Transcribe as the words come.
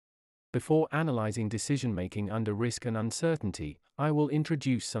Before analyzing decision-making under risk and uncertainty, I will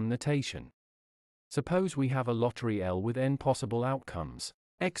introduce some notation. Suppose we have a lottery L with n possible outcomes,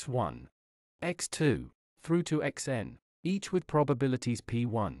 x1, x2, through to xn, each with probabilities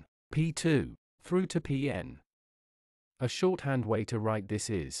p1, p2, through to pn. A shorthand way to write this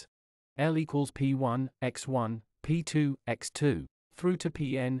is L equals p1, x1, p2, x2, through to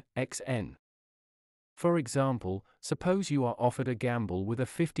pn, xn. For example, suppose you are offered a gamble with a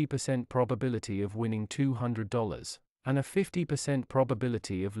 50% probability of winning $200, and a 50%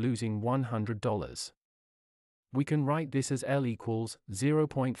 probability of losing $100. We can write this as L equals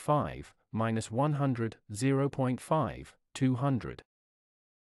 0.5, minus 100, 0.5, 200.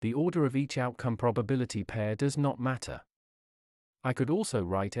 The order of each outcome probability pair does not matter. I could also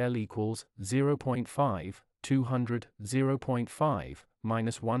write L equals 0.5, 200, 0.5,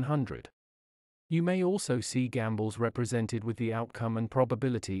 minus 100. You may also see gambles represented with the outcome and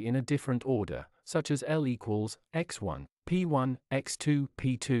probability in a different order, such as L equals x1, p1, x2,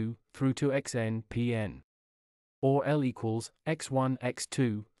 p2, through to xn, pn. Or L equals x1,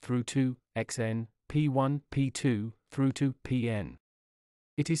 x2, through to xn, p1, p2, through to pn.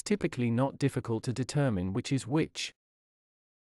 It is typically not difficult to determine which is which.